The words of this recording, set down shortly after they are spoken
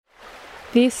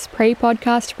This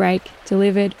pre-podcast break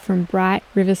delivered from bright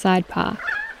Riverside Park.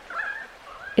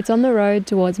 It's on the road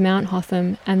towards Mount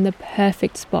Hotham and the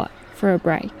perfect spot for a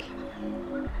break.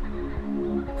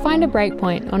 Find a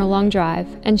breakpoint on a long drive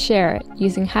and share it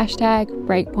using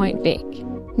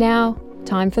 #BreakpointVic. Now,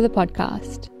 time for the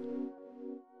podcast.